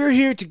 we're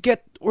here to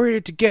get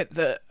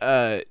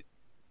the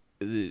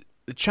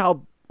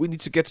child. We need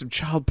to get some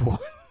child porn.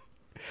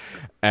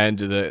 And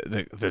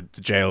the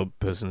jail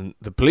person,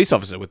 the police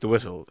officer with the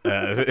whistle,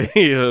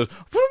 he says,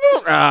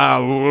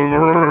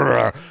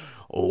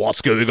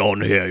 what's going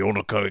on here? You're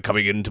not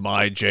coming into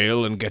my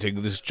jail and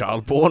getting this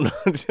child porn.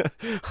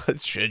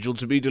 It's scheduled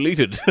to be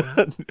deleted.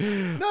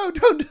 No,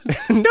 don't.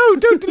 No,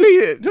 don't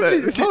delete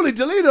it. Holy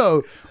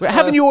Toledo.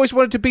 Haven't you always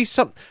wanted to be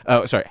some?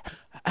 Oh, sorry.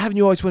 Haven't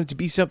you always wanted to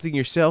be something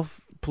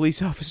yourself,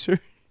 police officer?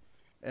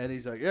 And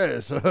he's like,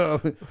 yes,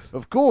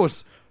 of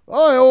course.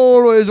 I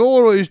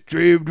always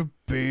dreamed of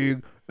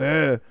being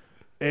a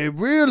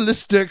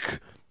realistic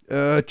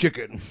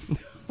chicken.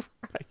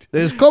 Right.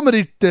 There's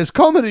comedy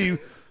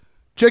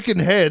chicken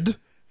head,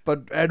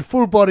 and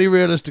full body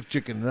realistic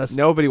chicken.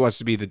 Nobody wants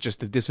to be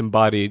just the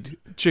disembodied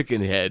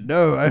chicken head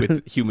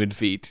with human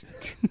feet.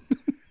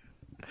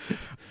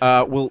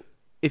 Well,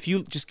 if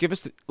you just give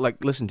us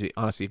listen to me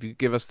honestly. If you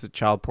give us the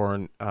child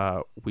porn,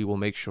 we will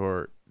make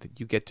sure that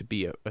you get to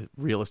be a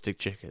realistic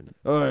chicken.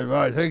 All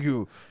right, thank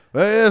you.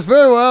 Yes,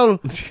 very well.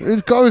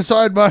 Go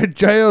inside my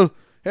jail.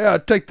 Here, I'll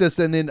take this,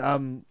 and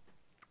then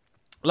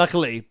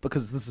luckily,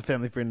 because this is a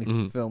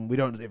family-friendly film, we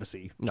don't ever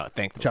see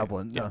thankfully child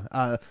porn. Yeah.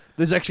 No.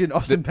 There's actually an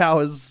Austin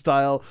Powers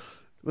style.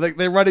 Like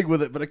they're running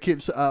with it, but it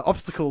keeps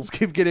obstacles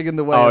keep getting in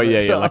the way. Oh of it.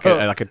 yeah, So,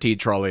 like a tea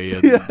trolley.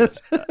 And,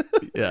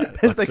 yeah,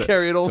 as they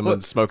carry it all. Someone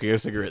smoking a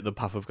cigarette, the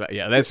puff of glass.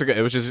 Yeah, that's good.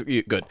 It was just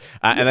good,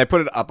 and they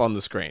put it up on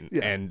the screen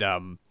and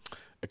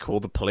call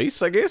the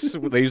police. I guess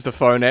they use the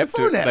phone app.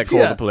 They call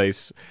the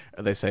police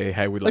and they say,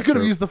 "Hey, we'd like." They could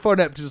have used the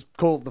phone app to just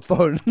call the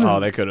phone. Oh,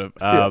 they could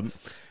have.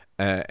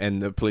 And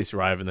the police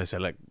arrive and they say,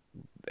 like,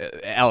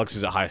 Alex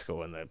is at high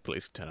school and the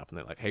police turn up and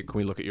they're like, hey, can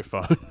we look at your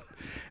phone?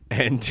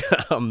 And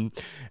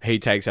he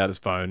takes out his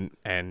phone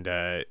and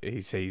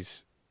he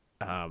sees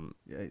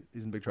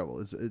he's in big trouble.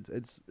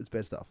 It's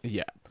bad stuff.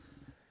 Yeah.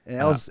 And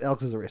Alex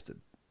is arrested.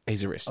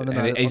 He's arrested. On the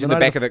night- He's on in the the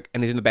night back of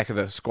the back of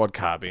the squad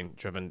car being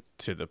driven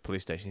to the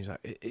police station. He's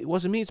like, it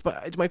wasn't me,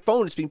 it's my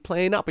phone, it's been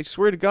playing up, I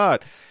swear to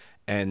God.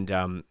 And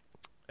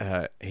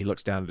he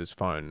looks down at his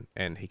phone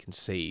and he can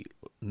see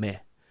Meh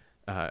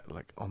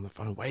like on the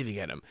phone waving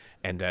at him,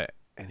 and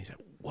he's like,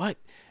 what?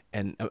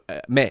 And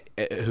Meh,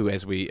 who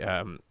as we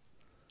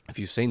if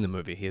you've seen the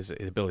movie, he has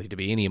the ability to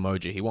be any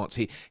emoji he wants.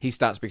 He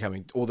starts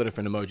becoming all the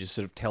different emojis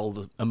sort of tell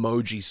the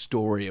emoji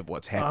story of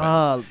what's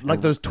happened.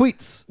 Like those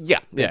tweets. Yeah,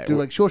 yeah. Do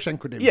like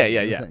Shawshank Redemption.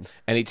 Yeah. thing.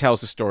 And he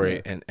tells the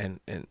story,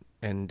 and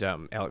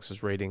Alex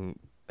is reading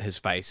his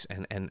face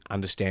and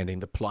understanding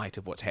the plight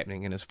of what's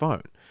happening in his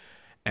phone.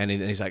 And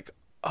he's like,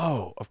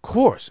 "Oh, of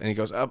course." And he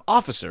goes,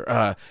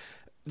 "Officer,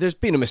 there's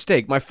been a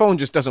mistake. My phone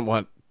just doesn't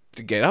want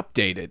to get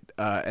updated,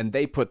 and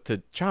they put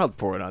the child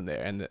porn on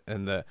there."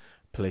 And the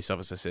police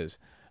officer says,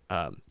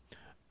 "A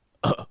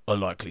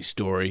likely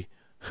story.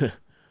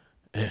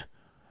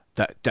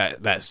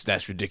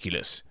 That's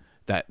ridiculous.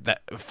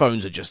 That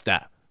phones are just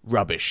that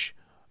rubbish.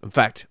 In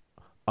fact,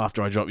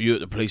 after I drop you at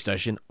the police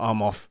station,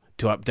 I'm off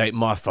to update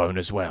my phone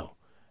as well."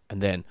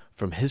 And then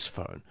from his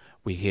phone,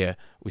 we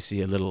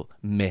see a little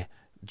meh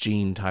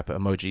Gene type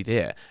of emoji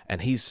there,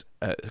 and he's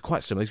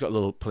quite similar. He's got a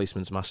little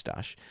policeman's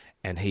mustache,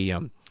 and he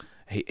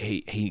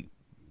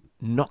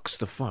knocks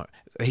the phone.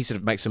 He sort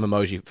of makes some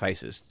emoji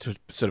faces to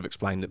sort of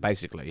explain that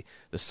basically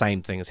the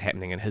same thing is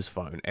happening in his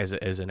phone as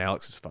it is in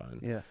Alex's phone.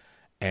 Yeah.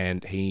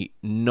 And he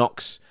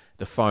knocks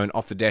the phone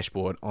off the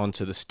dashboard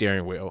onto the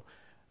steering wheel.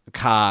 The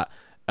car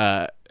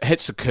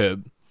hits the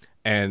curb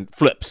and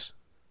flips,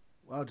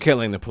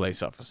 killing the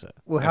police officer.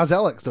 Well, how's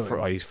Alex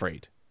doing? He's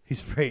freed.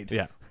 He's freed.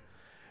 Yeah.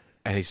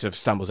 And he sort of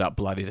stumbles out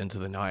bloodied into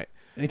the night.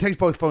 And he takes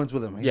both phones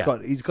with him.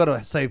 He's got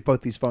to save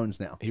both these phones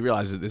now. He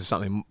realizes that there's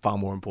something far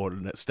more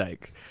important at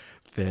stake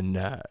than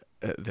a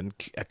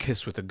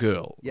kiss with a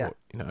girl. Yeah. Or,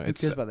 you know, Who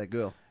it's cares about that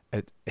girl?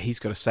 he's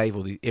got to save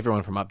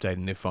everyone from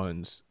updating their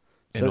phones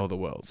in all the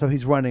world. So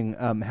he's running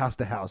house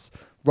to house,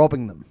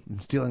 robbing them,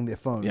 and stealing their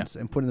phones, Yeah.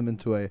 and putting them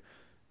into a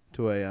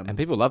And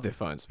people love their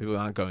phones. People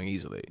aren't going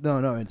easily. no,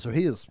 and so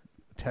he is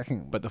attacking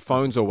them. But the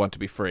phones all want to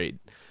be freed.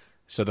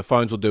 So the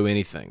phones will do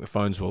anything. The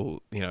phones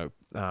will,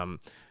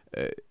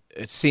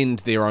 send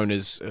their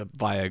owners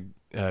via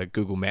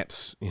Google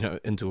Maps,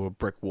 into a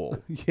brick wall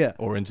yeah,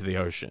 or into the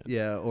ocean.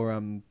 yeah,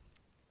 or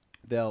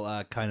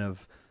they'll kind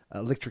of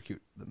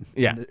electrocute them.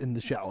 Yeah. in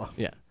the shower.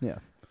 Yeah. Yeah.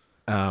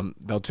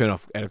 They'll turn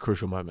off at a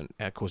crucial moment,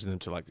 causing them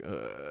to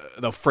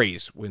they'll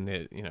freeze when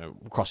they're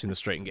crossing the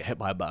street and get hit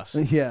by a bus.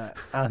 Yeah,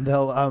 and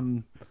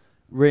they'll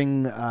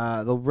ring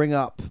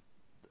up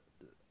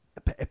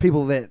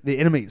people that they're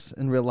enemies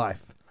in real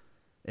life,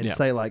 and Yeah.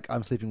 say like,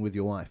 "I'm sleeping with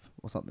your wife"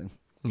 or something.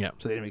 Yeah,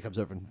 So the enemy comes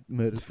over and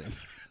murders them.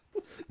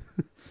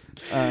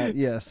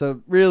 Yeah.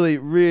 So really,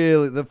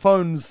 the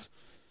phones,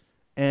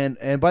 and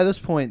by this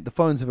point, the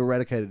phones have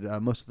eradicated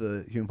most of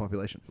the human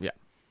population. yeah.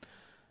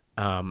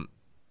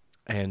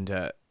 And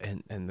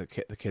the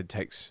kid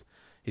takes.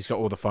 He's got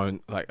all the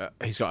phone.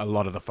 He's got a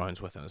lot of the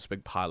phones with him. It's a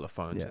big pile of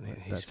phones, Yeah, and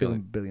he's that's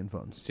feeling 7 billion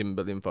phones. 7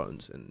 billion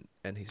phones,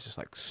 and he's just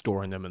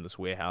storing them in this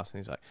warehouse, and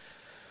he's like,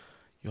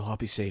 "You'll all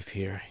be safe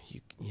here.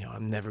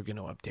 I'm never going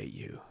to update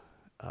you."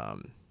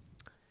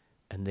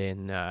 And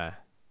then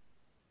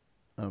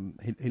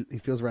He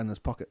feels around in his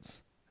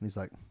pockets, and he's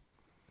like,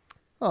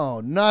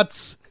 "Oh,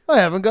 nuts! I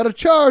haven't got a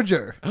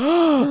charger."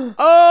 oh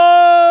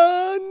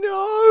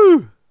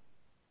no!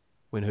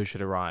 When who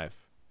should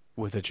arrive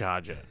with a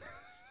charger?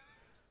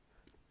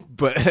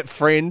 But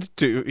friend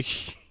to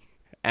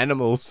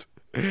animals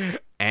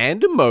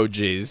and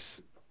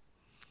emojis,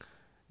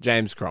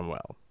 James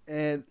Cromwell.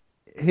 And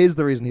here's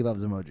the reason he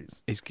loves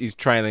emojis. He's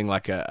trailing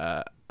like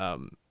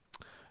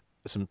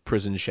some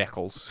prison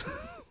shackles.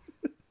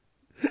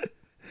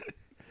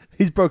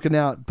 He's broken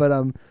out,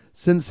 but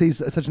since he's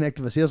such an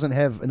activist, he doesn't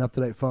have an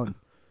up-to-date phone,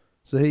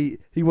 so he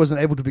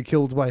wasn't able to be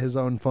killed by his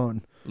own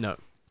phone. No.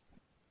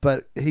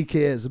 But he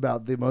cares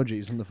about the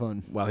emojis in the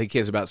phone. Well, he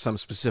cares about some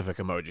specific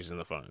emojis in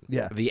the phone.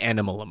 Yeah. The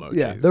animal emojis.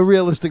 Yeah, the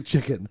realistic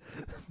chicken,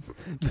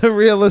 the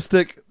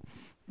realistic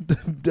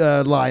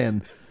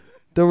lion,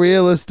 the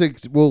realistic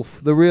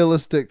wolf, the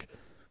realistic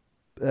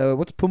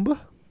what's Pumbaa?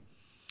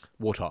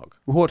 Warthog.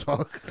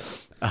 Warthog.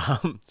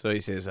 So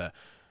he says,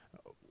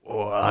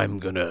 I'm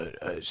gonna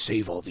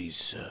save all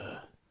these.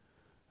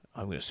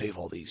 I'm gonna save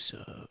all these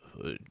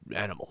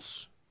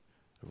animals,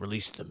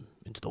 release them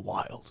into the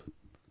wild.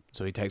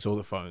 So he takes all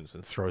the phones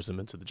and throws them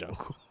into the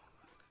jungle.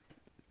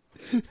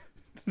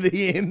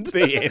 The end.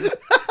 The end.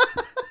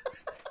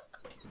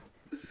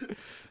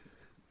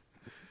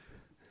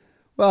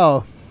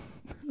 Wow,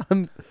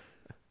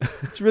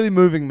 it's really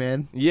moving,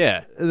 man,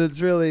 Yeah. and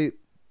it's really.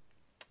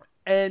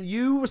 And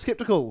you were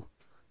skeptical,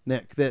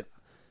 Nick, that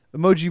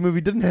Emoji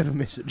Movie didn't have a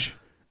message,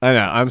 I know.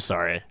 I'm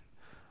sorry.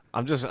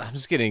 I'm just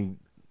getting.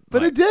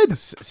 but it did,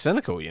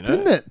 cynical,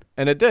 didn't it?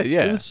 And it did.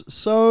 Yeah. It was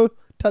so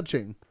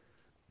touching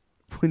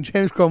when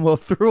James Cromwell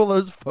threw all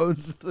those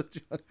phones into the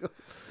jungle.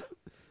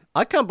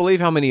 I can't believe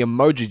how many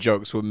emoji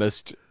jokes were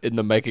missed in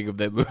the making of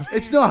that movie.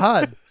 It's not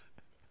hard.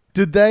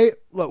 Did they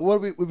look?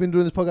 What we've been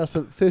doing this podcast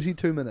for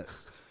 32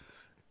 minutes.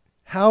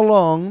 How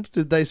long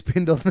did they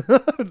spend on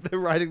the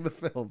writing the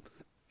film?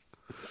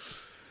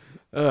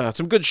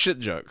 Some good shit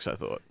jokes, I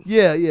thought.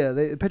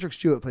 Yeah. Patrick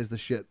Stewart plays the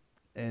shit,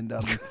 and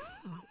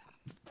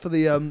for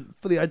the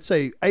I'd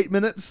say 8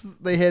 minutes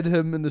they had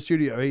him in the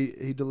studio.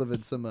 He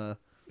delivered some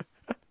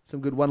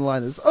good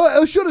one-liners. Oh, I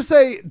was sure to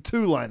say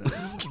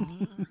 2-liners.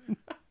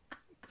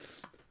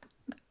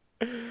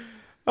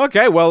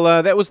 Okay, well,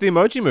 that was the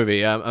Emoji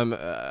Movie.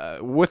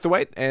 Worth the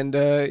wait, and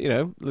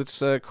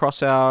let's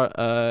cross our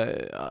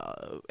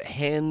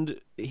hand,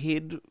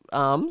 head,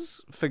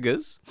 arms,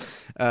 fingers,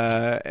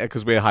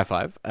 because we're high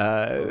five,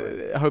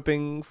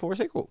 hoping for a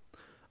sequel.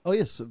 Oh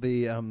yes,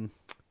 the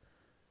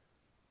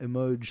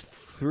Emoji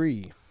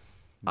 3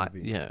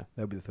 movie. Yeah,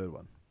 That'll be the third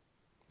one.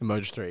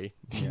 Emoji 3.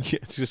 Yeah.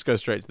 Let's just go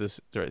straight to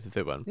the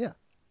third one. Yeah,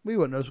 we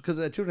won't notice because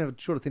children have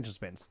short attention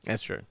spans.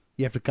 That's true.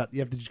 You have to cut. You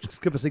have to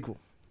skip a sequel.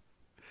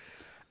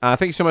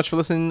 Thank you so much for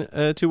listening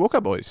to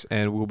Walkout Boys,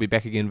 and we'll be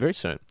back again very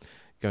soon.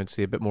 Going to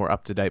see a bit more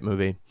up-to-date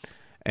movie.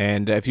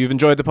 And if you've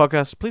enjoyed the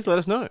podcast, please let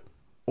us know.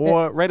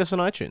 Or rate us on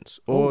iTunes.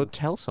 Or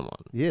tell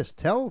someone. Yes,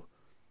 tell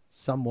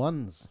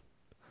someone's.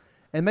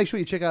 And make sure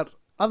you check out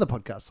other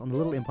podcasts on the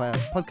Little Empire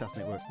Podcast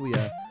Network. We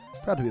are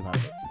proud to be a part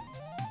of it.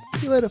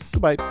 See you later.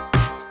 Goodbye.